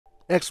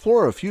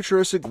Explore a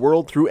futuristic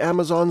world through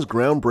Amazon's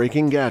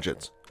groundbreaking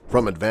gadgets.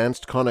 From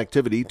advanced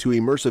connectivity to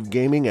immersive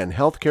gaming and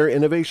healthcare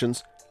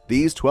innovations,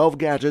 these 12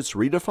 gadgets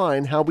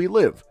redefine how we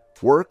live,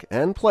 work,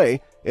 and play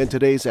in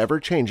today's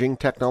ever-changing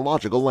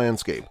technological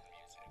landscape.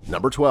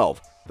 Number 12.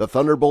 The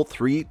Thunderbolt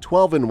 3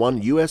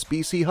 12-in-1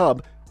 USB-C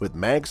hub with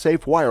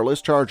MagSafe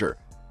wireless charger.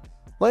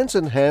 Let's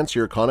enhance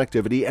your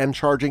connectivity and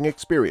charging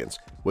experience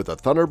with a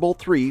Thunderbolt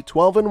 3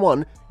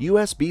 12-in-1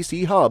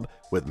 USB-C hub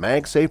with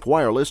MagSafe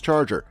wireless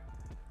charger.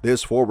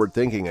 This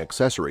forward-thinking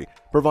accessory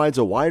provides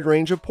a wide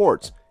range of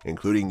ports,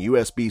 including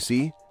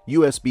USB-C,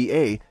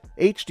 USB-A,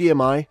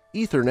 HDMI,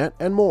 Ethernet,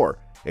 and more,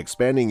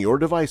 expanding your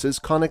device's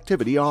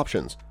connectivity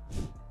options.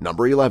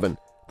 Number 11.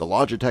 The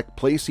Logitech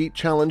PlaySeat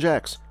Challenge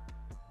X.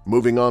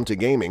 Moving on to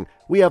gaming,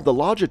 we have the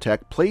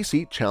Logitech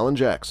PlaySeat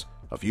Challenge X,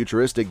 a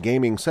futuristic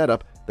gaming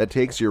setup that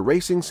takes your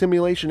racing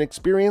simulation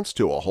experience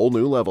to a whole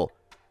new level.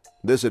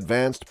 This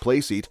advanced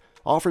playseat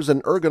offers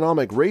an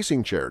ergonomic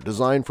racing chair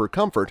designed for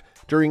comfort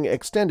during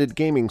extended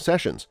gaming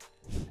sessions.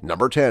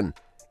 Number 10.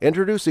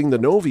 Introducing the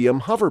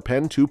Novium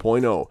HoverPen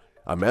 2.0,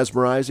 a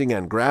mesmerizing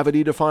and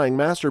gravity-defying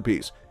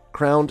masterpiece,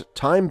 crowned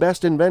Time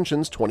Best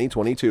Inventions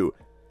 2022.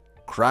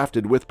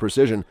 Crafted with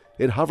precision,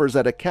 it hovers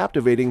at a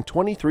captivating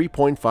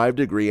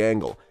 23.5-degree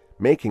angle,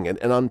 making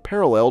it an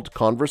unparalleled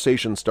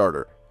conversation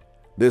starter.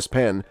 This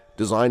pen,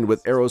 designed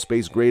with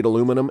aerospace-grade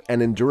aluminum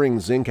and enduring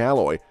zinc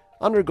alloy,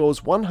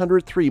 undergoes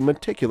 103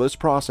 meticulous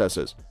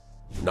processes.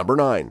 Number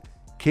 9.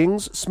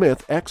 Kings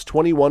Smith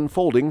X21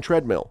 Folding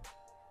Treadmill.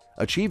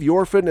 Achieve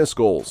your fitness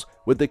goals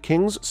with the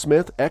Kings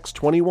Smith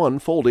X21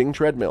 Folding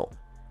Treadmill.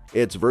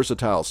 Its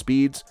versatile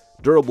speeds,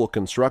 durable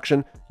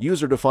construction,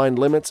 user-defined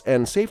limits,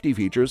 and safety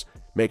features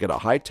make it a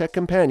high-tech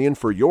companion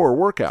for your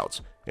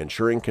workouts,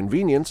 ensuring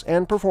convenience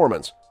and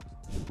performance.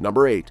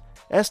 Number 8.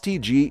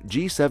 STG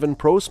G7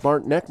 Pro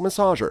Smart Neck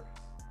Massager.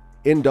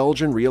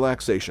 Indulge in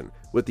relaxation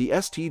with the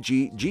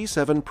STG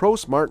G7 Pro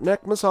Smart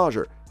Neck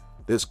Massager.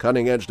 This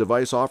cutting-edge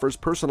device offers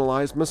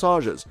personalized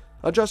massages,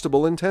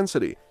 adjustable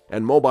intensity,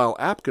 and mobile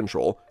app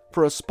control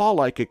for a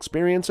spa-like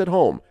experience at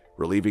home,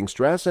 relieving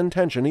stress and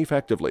tension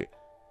effectively.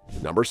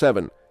 Number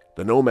 7.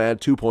 The Nomad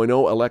 2.0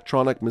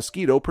 Electronic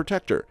Mosquito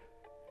Protector.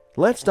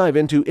 Let's dive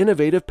into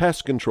innovative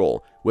pest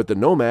control with the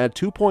Nomad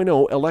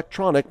 2.0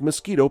 Electronic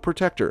Mosquito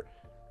Protector.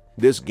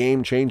 This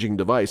game-changing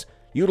device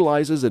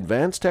utilizes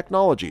advanced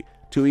technology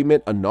to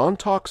emit a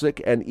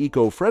non-toxic and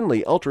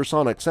eco-friendly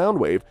ultrasonic sound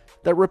wave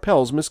that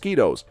repels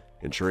mosquitoes,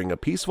 ensuring a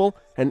peaceful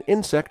and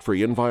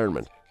insect-free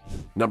environment.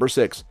 Number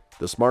 6.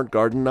 The Smart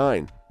Garden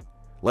 9.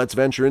 Let's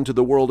venture into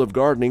the world of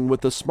gardening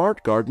with the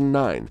Smart Garden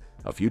 9,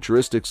 a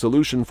futuristic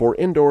solution for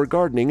indoor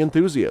gardening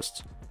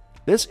enthusiasts.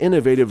 This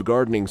innovative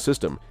gardening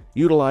system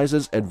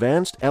utilizes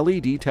advanced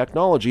LED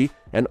technology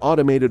and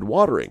automated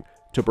watering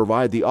to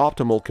provide the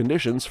optimal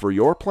conditions for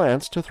your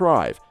plants to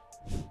thrive.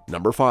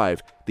 Number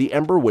 5. The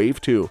Ember Wave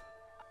 2.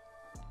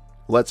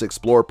 Let's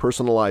explore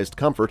personalized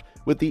comfort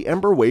with the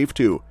Ember Wave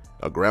 2,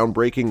 a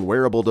groundbreaking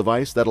wearable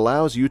device that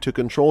allows you to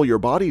control your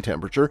body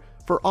temperature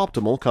for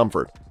optimal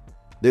comfort.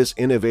 This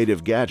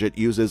innovative gadget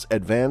uses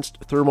advanced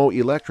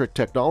thermoelectric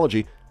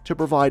technology to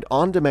provide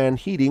on-demand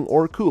heating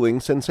or cooling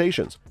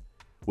sensations.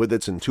 With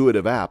its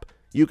intuitive app,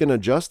 you can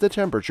adjust the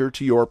temperature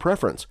to your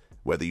preference,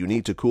 whether you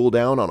need to cool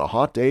down on a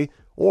hot day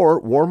or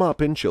warm up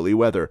in chilly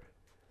weather.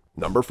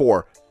 Number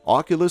 4.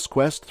 Oculus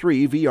Quest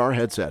 3 VR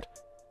Headset.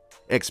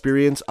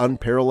 Experience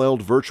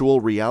unparalleled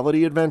virtual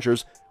reality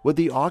adventures with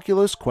the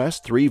Oculus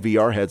Quest 3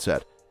 VR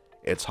headset.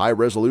 Its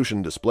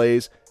high-resolution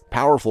displays,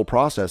 powerful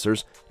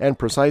processors, and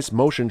precise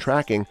motion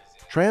tracking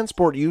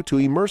transport you to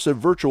immersive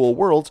virtual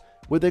worlds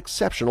with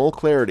exceptional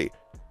clarity.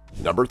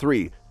 Number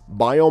 3.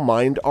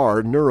 BioMind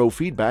R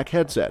Neurofeedback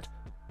Headset.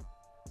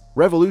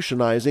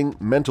 Revolutionizing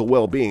mental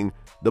well-being,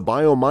 the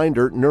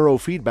BioMinder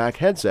Neurofeedback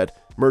Headset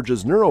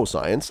merges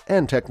neuroscience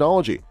and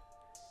technology.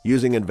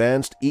 Using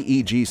advanced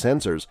EEG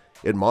sensors,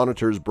 it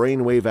monitors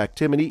brainwave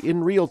activity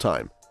in real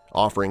time,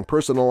 offering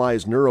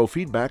personalized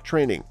neurofeedback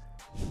training.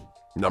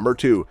 Number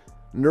 2.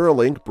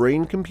 Neuralink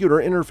Brain-Computer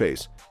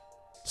Interface.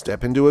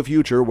 Step into a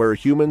future where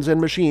humans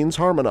and machines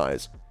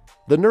harmonize.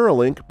 The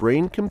Neuralink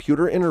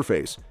Brain-Computer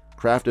Interface,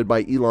 crafted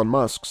by Elon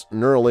Musk's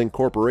Neuralink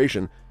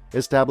Corporation,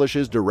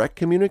 establishes direct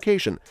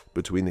communication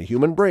between the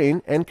human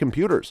brain and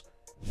computers.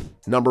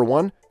 Number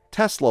 1.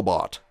 Tesla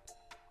Bot.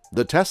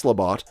 The Tesla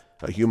Bot,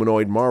 a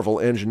humanoid marvel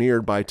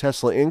engineered by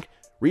Tesla Inc.,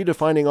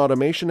 redefining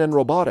automation and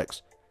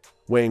robotics.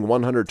 Weighing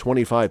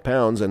 125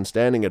 pounds and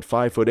standing at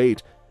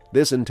 5'8",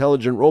 this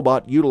intelligent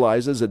robot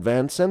utilizes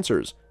advanced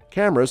sensors,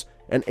 cameras,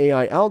 and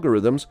AI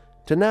algorithms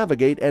to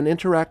navigate and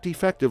interact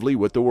effectively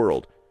with the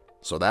world.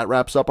 So that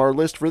wraps up our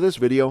list for this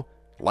video.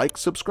 Like,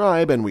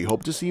 subscribe, and we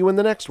hope to see you in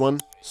the next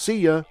one. See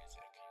ya!